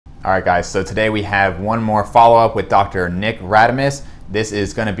All right, guys, so today we have one more follow-up with Dr. Nick Ratamess. This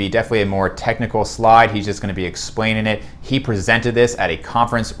is going to be definitely a more technical slide. He's just going to be explaining it. He presented this at a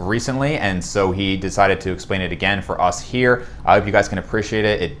conference recently, and so he decided to explain it again for us here. I hope you guys can appreciate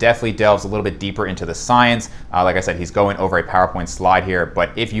it. It definitely delves a little bit deeper into the science. Like I said, he's going over a PowerPoint slide here,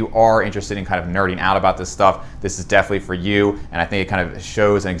 but if you are interested in kind of nerding out about this stuff, this is definitely for you, and I think it kind of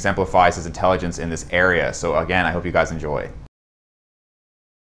shows and exemplifies his intelligence in this area. So again, I hope you guys enjoy.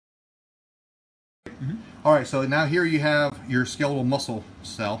 All right, so now here you have your skeletal muscle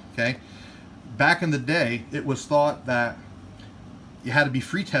cell, okay? Back in the day, it was thought that you had to be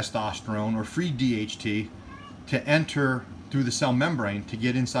free testosterone or free DHT to enter through the cell membrane to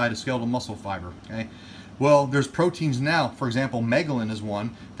get inside a skeletal muscle fiber, okay? Well, there's proteins now, for example, megalin is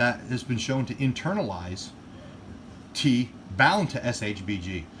one that has been shown to internalize T bound to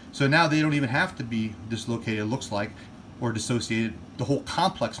SHBG. So now they don't even have to be dislocated, it looks like, or dissociated. The whole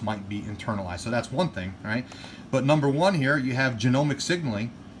complex might be internalized. So that's one thing, right? But number one here, you have genomic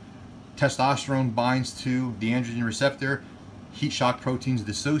signaling. Testosterone binds to the androgen receptor. Heat shock proteins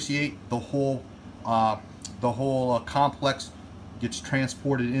dissociate. The whole complex gets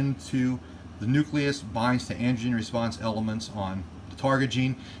transported into the nucleus, binds to androgen response elements on the target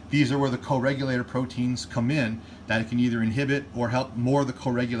gene. These are where the co-regulator proteins come in that can either inhibit or help. More of the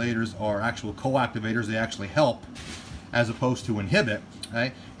co-regulators are actual co-activators. They actually help as opposed to inhibit,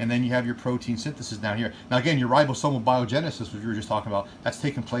 right? And then you have your protein synthesis down here. Now again, your ribosomal biogenesis, which we were just talking about, that's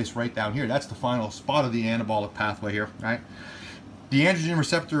taking place right down here. That's the final spot of the anabolic pathway here, right? The androgen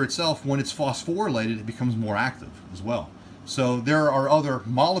receptor itself, when it's phosphorylated, it becomes more active as well. So there are other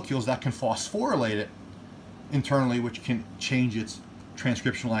molecules that can phosphorylate it internally, which can change its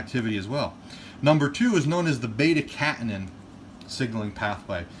transcriptional activity as well. Number two is known as the beta-catenin signaling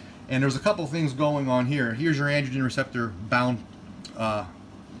pathway. And there's a couple things going on here. Here's your androgen receptor bound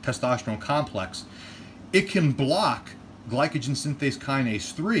testosterone complex. It can block glycogen synthase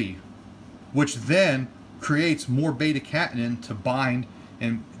kinase 3, which then creates more beta-catenin to bind.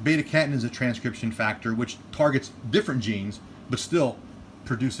 And beta-catenin is a transcription factor which targets different genes but still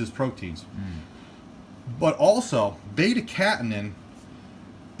produces proteins. But also, beta-catenin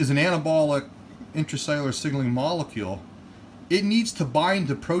is an anabolic intracellular signaling molecule. It needs to bind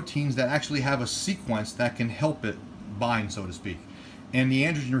to proteins that actually have a sequence that can help it bind, so to speak. And the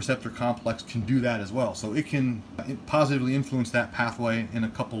androgen receptor complex can do that as well. So it can positively influence that pathway in a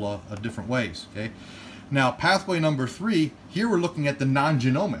couple of different ways, okay? Now, pathway number three, here we're looking at the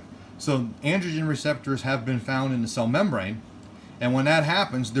non-genomic. So androgen receptors have been found in the cell membrane, and when that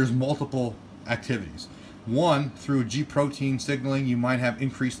happens, there's multiple activities. One, through G protein signaling, you might have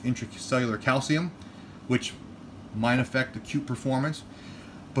increased intracellular calcium, which might affect acute performance.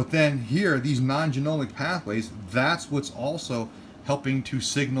 But then here, these non-genomic pathways, that's what's also helping to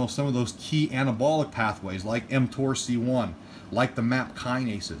signal some of those key anabolic pathways like mTORC1, like the MAP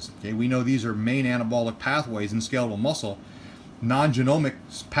kinases. Okay, we know these are main anabolic pathways in skeletal muscle. Non-genomic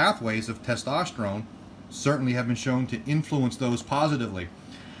pathways of testosterone certainly have been shown to influence those positively.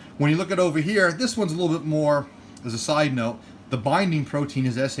 When you look at over here, this one's a little bit more, as a side note, the binding protein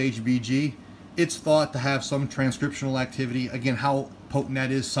is SHBG. It's thought to have some transcriptional activity. Again, how potent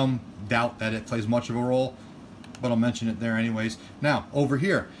that is, some doubt that it plays much of a role, but I'll mention it there anyways. Now, over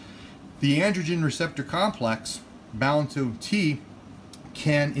here, the androgen receptor complex bound to T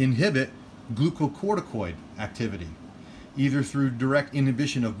can inhibit glucocorticoid activity, either through direct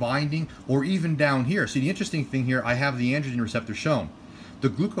inhibition of binding or even down here. See, the interesting thing here, I have the androgen receptor shown. The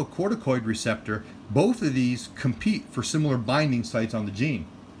glucocorticoid receptor, both of these compete for similar binding sites on the gene.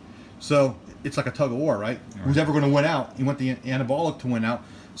 So it's like a tug of war, right? Who's ever going to win out? You want the anabolic to win out.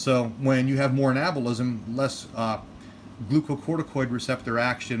 So when you have more anabolism, less glucocorticoid receptor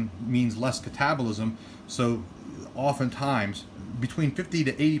action means less catabolism. So oftentimes, between 50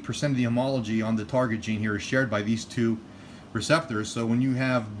 to 80% of the homology on the target gene here is shared by these two receptors. So when you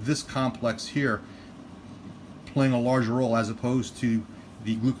have this complex here playing a larger role as opposed to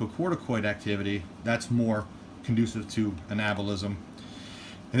the glucocorticoid activity, that's more conducive to anabolism.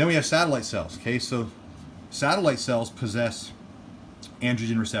 And then we have satellite cells, okay? So satellite cells possess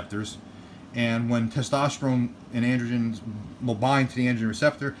androgen receptors, and when testosterone and androgens will bind to the androgen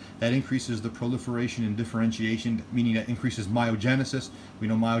receptor, that increases the proliferation and differentiation, meaning that increases myogenesis. We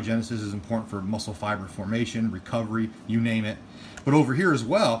know myogenesis is important for muscle fiber formation, recovery, you name it. But over here as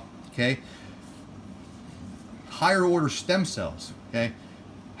well, okay, higher order stem cells, okay,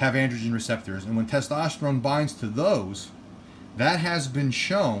 have androgen receptors, and when testosterone binds to those, that has been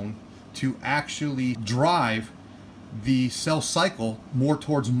shown to actually drive the cell cycle more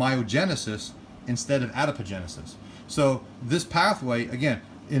towards myogenesis instead of adipogenesis. So this pathway, again,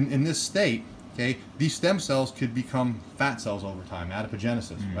 in this state, okay, these stem cells could become fat cells over time,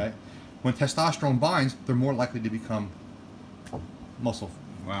 adipogenesis, right? When testosterone binds, they're more likely to become muscle,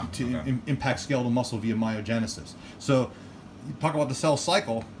 impact skeletal muscle via myogenesis. So you talk about the cell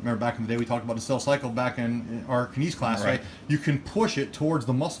cycle. Remember back in the day we talked about the cell cycle back in our kinese class, right? You can push it towards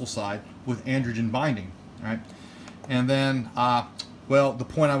the muscle side with androgen binding, right? And then, well, the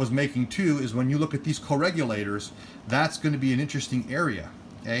point I was making too is when you look at these co-regulators, that's going to be an interesting area,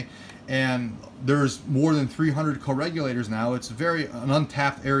 okay? And there's more than 300 co-regulators now. It's an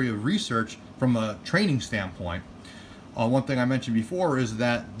untapped area of research from a training standpoint. One thing I mentioned before is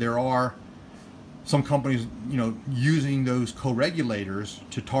that there are some companies, using those co-regulators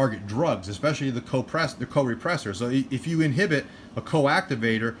to target drugs, especially the co-repressor. So if you inhibit a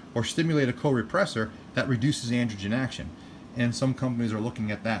co-activator or stimulate a co-repressor, that reduces androgen action. And some companies are looking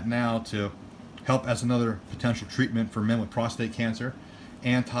at that now to help as another potential treatment for men with prostate cancer.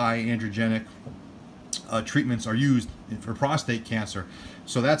 Anti-androgenic treatments are used for prostate cancer.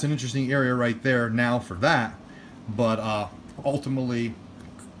 So that's an interesting area right there now for that. But ultimately,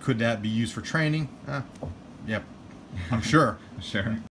 could that be used for training? Yep, I'm sure. Sure.